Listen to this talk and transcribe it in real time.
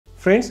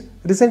Friends,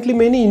 recently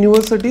many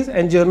universities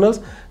and journals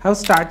have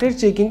started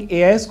checking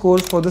AI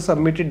scores for the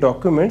submitted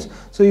documents.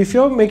 So if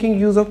you are making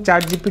use of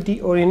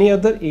ChatGPT or any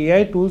other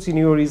AI tools in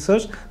your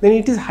research, then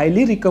it is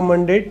highly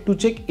recommended to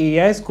check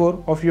AI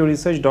score of your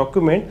research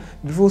document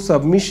before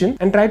submission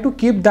and try to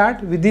keep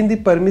that within the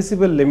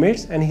permissible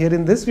limits. And here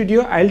in this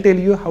video, I'll tell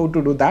you how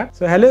to do that.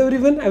 So hello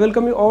everyone, I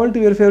welcome you all to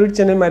your favorite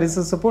channel, My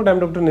Research Support.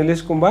 I'm Dr.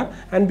 Nilesh Kumar.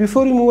 And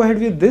before we move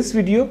ahead with this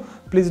video,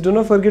 please do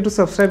not forget to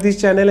subscribe this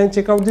channel and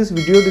check out this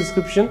video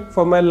description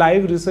for my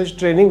live research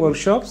training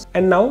workshops.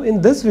 And now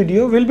in this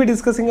video, we'll be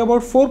discussing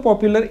about 4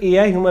 popular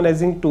AI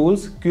humanizing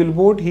tools: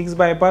 QuillBot, Hix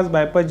Bypass,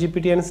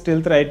 BypassGPT and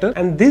StealthWriter.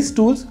 And these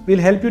tools will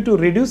help you to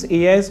reduce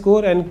AI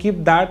score and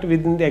keep that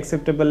within the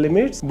acceptable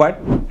limits. But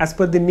as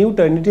per the new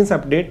Turnitin's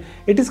update,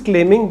 it is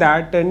claiming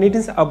that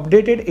Turnitin's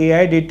updated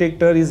AI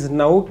detector is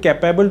now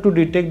capable to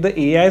detect the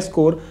AI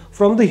score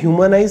from the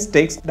humanized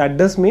text. That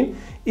does mean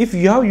if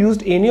you have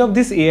used any of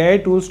these AI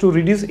tools to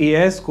reduce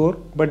AI score,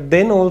 but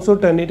then also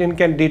Turnitin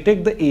can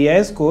detect the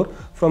AI score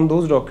from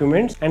those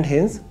documents. And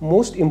hence,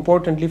 most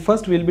importantly,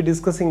 first we'll be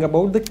discussing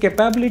about the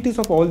capabilities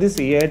of all these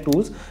AI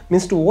tools,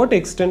 means to what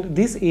extent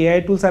these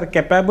AI tools are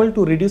capable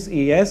to reduce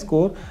AI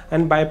score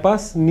and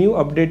bypass new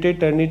updated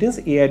Turnitin's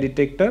AI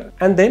detector.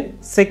 And then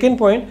second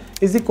point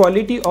is the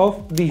quality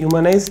of the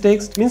humanized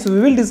text, means we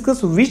will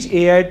discuss which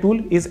AI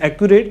tool is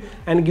accurate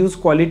and gives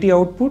quality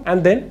output.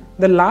 And then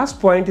the last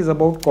point is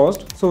about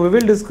cost. So we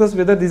will discuss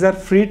whether these are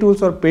free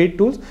tools or paid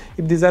tools.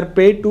 If these are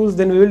paid tools,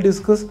 then we will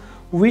discuss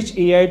which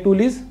AI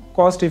tool is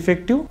cost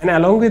effective, and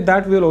along with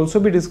that we will also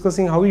be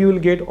discussing how you will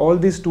get all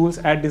these tools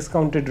at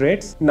discounted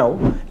rates. Now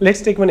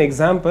let's take one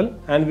example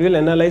and we will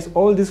analyze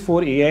all these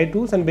 4 AI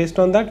tools, and based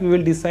on that we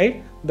will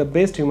decide the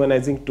best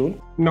humanizing tool.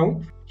 Now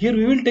here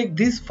we will take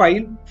this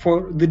file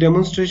for the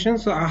demonstration.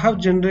 So I have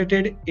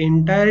generated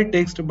entire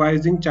text by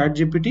using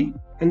ChatGPT,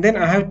 and then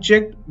I have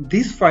checked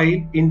this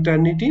file in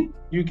Turnitin.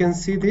 You can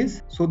see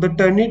this. So the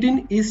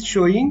Turnitin is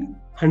showing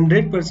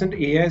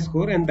 100% AI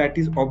score, and that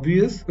is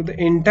obvious. So the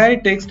entire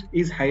text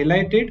is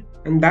highlighted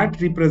and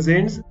that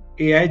represents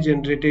AI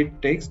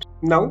generated text.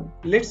 Now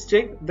let's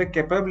check the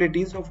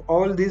capabilities of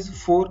all these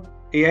 4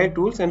 AI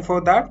tools, and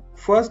for that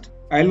first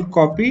I'll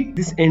copy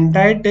this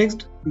entire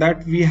text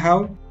that we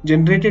have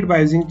generated by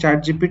using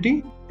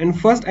ChatGPT, and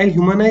first I'll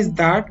humanize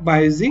that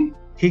by using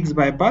Hix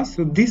Bypass.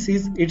 So this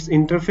is its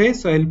interface.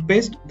 So I'll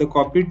paste the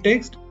copied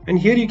text, and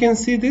here you can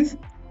see this.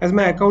 As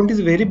my account is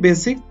very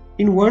basic,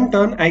 in one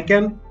turn I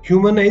can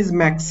humanize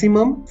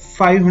maximum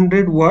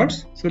 500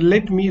 words. So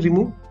let me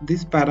remove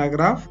this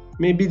paragraph,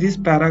 maybe this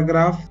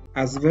paragraph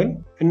as well,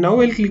 and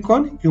now I'll click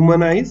on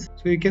humanize.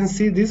 So you can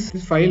see this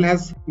file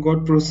has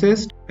got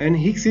processed, and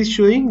Hix is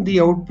showing the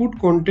output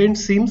content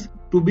seems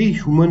to be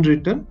human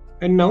written.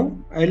 And now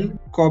I'll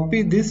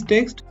copy this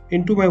text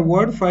into my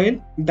Word file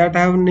that I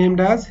have named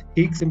as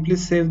Hix. Simply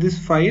save this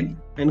file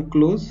and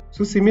close.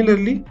 So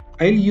similarly,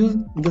 I'll use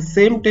the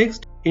same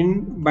text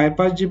in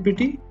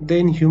BypassGPT,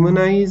 then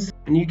humanize,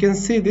 and you can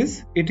see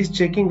this, it is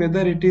checking whether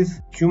it is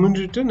human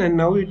written, and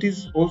now it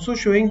is also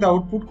showing the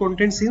output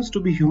content seems to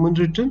be human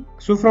written.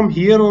 So from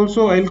here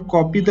also I'll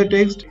copy the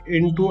text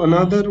into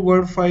another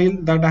Word file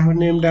that I have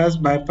named as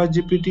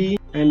BypassGPT,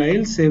 and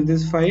I'll save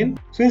this file.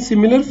 So in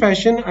similar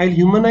fashion, I'll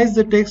humanize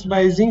the text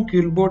by using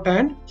QuillBot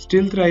and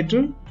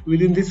StealthWriter.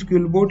 Within this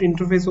QuillBot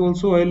interface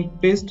also I'll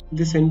paste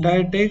this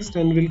entire text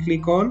and will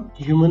click on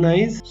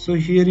humanize. So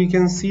here you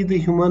can see the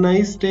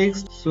humanized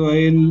text. So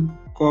I'll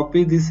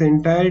copy this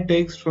entire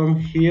text from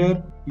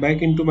here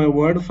back into my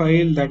Word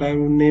file that I have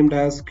named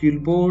as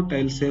QuillBot.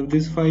 I'll save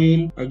this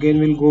file. Again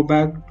we'll go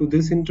back to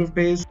this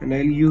interface and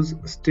I'll use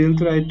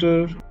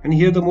StealthWriter. And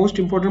here the most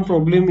important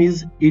problem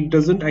is it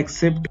doesn't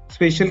accept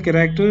special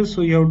characters,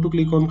 so you have to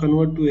click on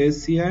convert to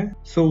ASCII.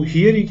 So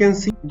here you can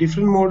see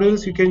different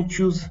models. You can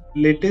choose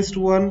latest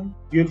one.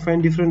 You'll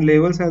find different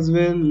levels as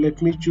well.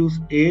 Let me choose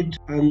 8,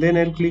 and then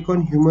I'll click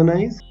on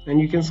humanize, and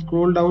you can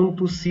scroll down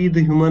to see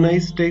the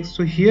humanized text.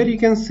 So here you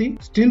can see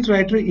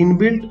StealthWriter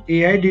inbuilt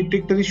AI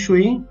detector is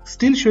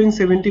still showing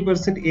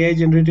 70% AI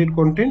generated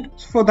content.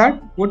 So for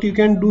that, what you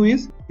can do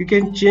is you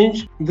can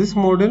change this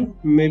model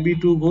maybe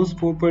to GOS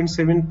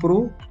 4.7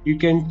 Pro. You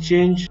can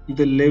change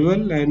the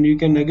level and you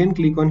can again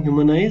click on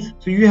humanize.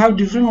 So you have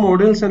different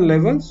models and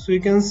levels, so you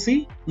can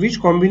see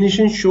which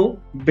combination show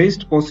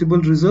best possible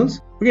results.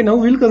 Okay, now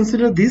we'll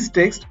consider this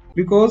text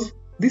because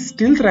this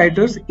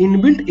StealthWriter's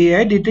inbuilt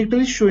AI detector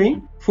is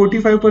showing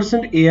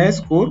 45% AI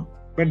score,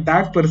 but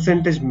that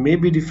percentage may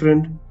be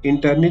different in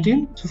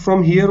Turnitin. So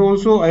from here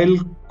also I'll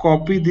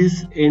copy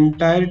this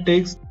entire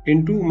text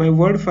into my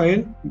Word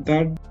file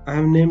that I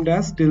have named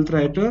as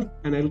StealthWriter,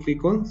 and I'll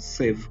click on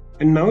save.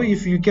 And now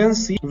if you can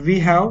see, we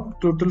have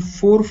total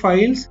 4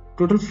 files,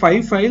 total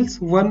 5 files,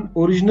 one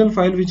original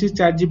file which is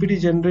ChatGPT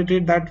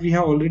generated that we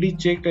have already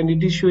checked, and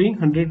it is showing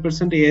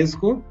 100% AI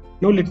score.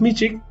 Now let me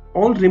check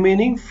all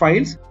remaining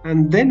files,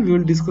 and then we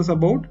will discuss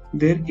about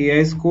their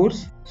AI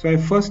scores. So I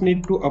first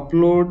need to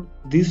upload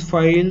this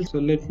file. So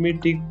let me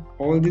tick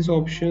all these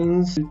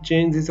options,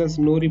 change this as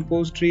no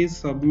repositories,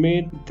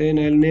 submit. Then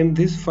I'll name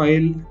this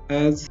file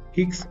as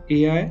Hix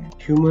AI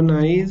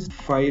Humanized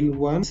file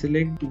 1.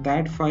 Select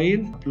that file,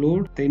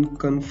 upload, then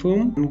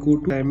confirm and go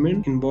to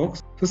diamond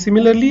inbox. So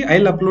similarly,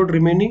 I'll upload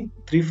remaining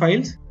 3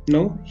 files.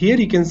 Now here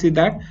you can see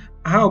that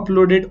I have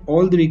uploaded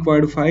all the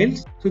required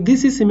files. So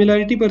this is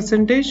similarity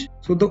percentage.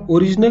 So the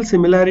original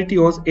similarity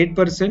was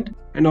 8%,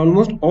 and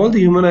almost all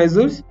the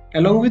humanizers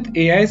along with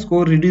AI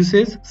score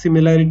reduces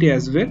similarity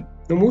as well.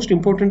 Now most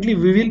importantly,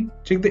 we will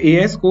check the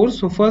AI scores.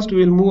 So first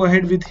we will move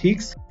ahead with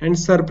Hix, and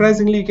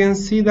surprisingly you can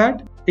see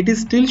that it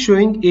is still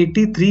showing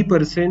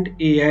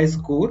 83% AI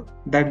score.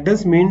 That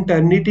does mean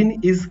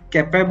Turnitin is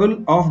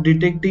capable of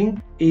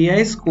detecting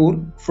AI score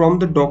from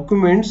the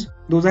documents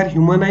those are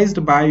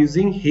humanized by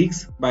using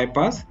Hix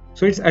Bypass.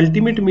 So its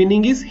ultimate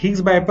meaning is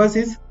Hix Bypass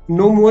is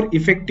no more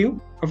effective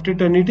after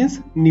Turnitin's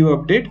new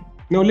update.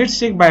 Now let's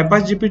check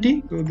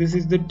BypassGPT. So this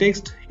is the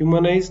text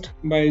humanized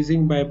by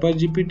using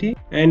BypassGPT,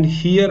 and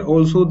here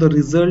also the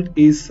result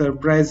is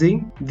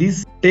surprising.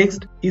 This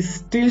text is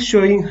still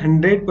showing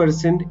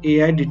 100%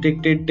 AI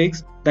detected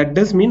text. That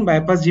does mean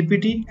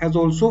BypassGPT has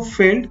also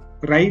failed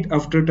right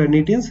after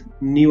Turnitin's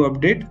new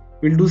update.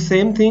 We'll do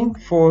same thing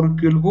for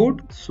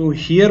QuillBot. So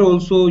here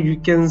also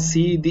you can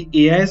see the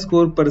AI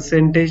score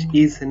percentage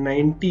is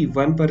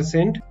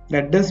 91%.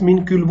 That does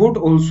mean QuillBot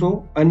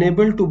also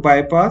unable to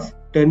bypass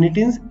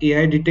Turnitin's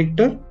AI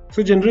detector.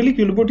 So generally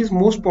QuillBot is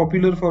most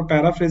popular for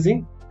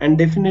paraphrasing, and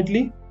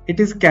definitely it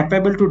is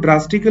capable to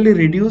drastically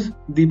reduce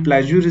the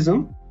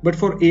plagiarism. But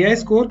for AI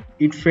score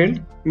it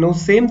failed. Now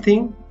same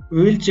thing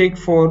we will check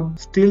for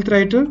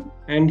StealthWriter,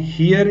 and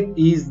here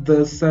is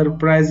the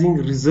surprising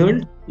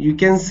result. You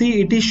can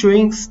see it is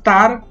showing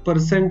star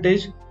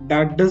percentage.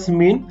 That does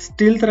mean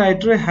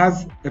StealthWriter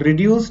has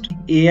reduced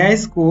AI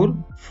score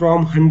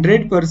from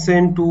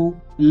 100% to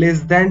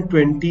less than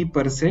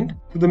 20%.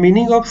 So the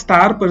meaning of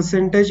star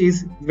percentage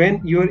is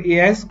when your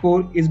AI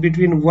score is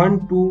between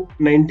 1 to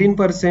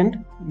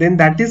 19%, then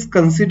that is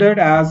considered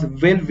as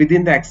well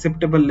within the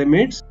acceptable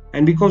limits.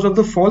 And because of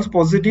the false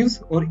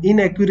positives or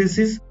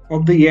inaccuracies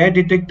of the AI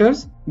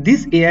detectors,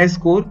 this AI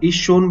score is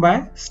shown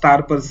by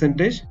star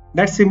percentage.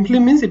 That simply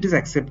means it is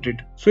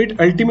accepted. So it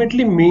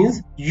ultimately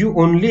means you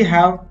only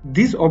have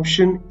this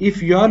option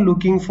if you are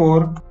looking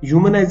for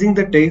humanizing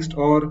the text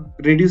or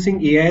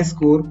reducing AI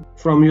score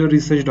from your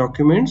research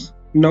documents.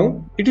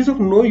 Now it is of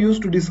no use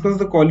to discuss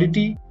the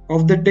quality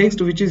of the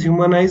text which is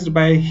humanized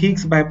by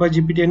Hix,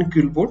 BypassGPT and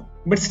QuillBot,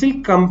 but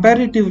still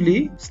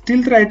comparatively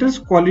StealthWriter's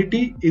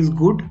quality is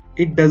good.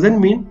 It doesn't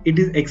mean it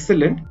is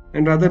excellent,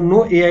 and rather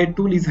no AI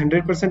tool is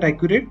 100%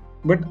 accurate,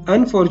 but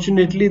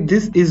unfortunately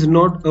this is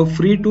not a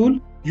free tool.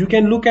 You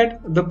can look at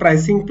the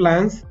pricing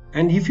plans,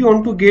 and if you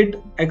want to get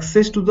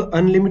access to the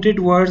unlimited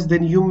words,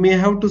 then you may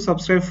have to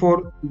subscribe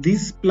for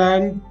this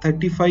plan,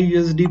 35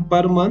 USD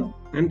per month.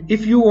 And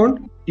if you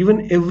want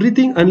even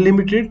everything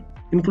unlimited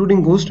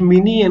including Ghost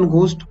Mini and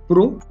Ghost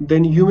Pro,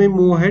 then you may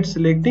move ahead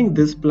selecting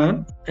this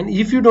plan. And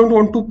if you don't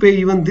want to pay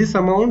even this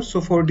amount, so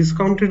for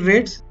discounted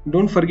rates,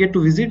 don't forget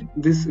to visit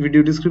this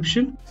video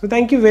description. So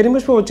thank you very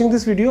much for watching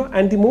this video,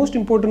 and the most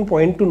important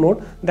point to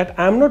note that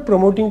I am not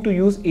promoting to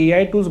use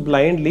AI tools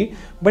blindly,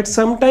 but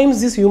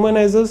sometimes these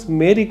humanizers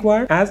may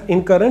require, as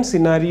in current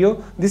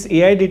scenario these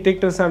AI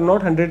detectors are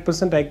not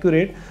 100%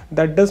 accurate.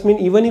 That does mean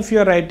even if you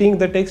are writing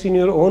the text in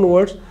your own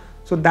words,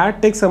 so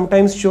that text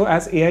sometimes show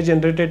as AI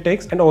generated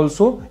text. And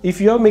also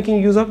if you are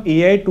making use of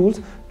AI tools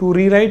to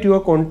rewrite your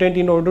content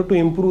in order to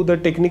improve the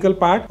technical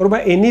part or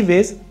by any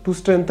ways to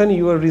strengthen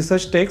your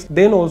research text,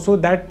 then also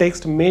that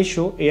text may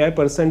show AI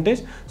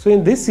percentage. So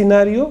in this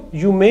scenario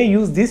you may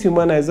use these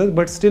humanizers,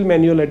 but still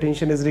manual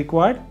attention is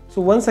required.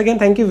 So once again,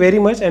 thank you very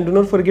much, and do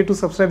not forget to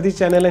subscribe this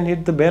channel and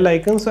hit the bell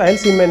icon. So I'll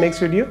see you in my next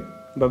video.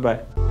 Bye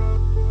bye.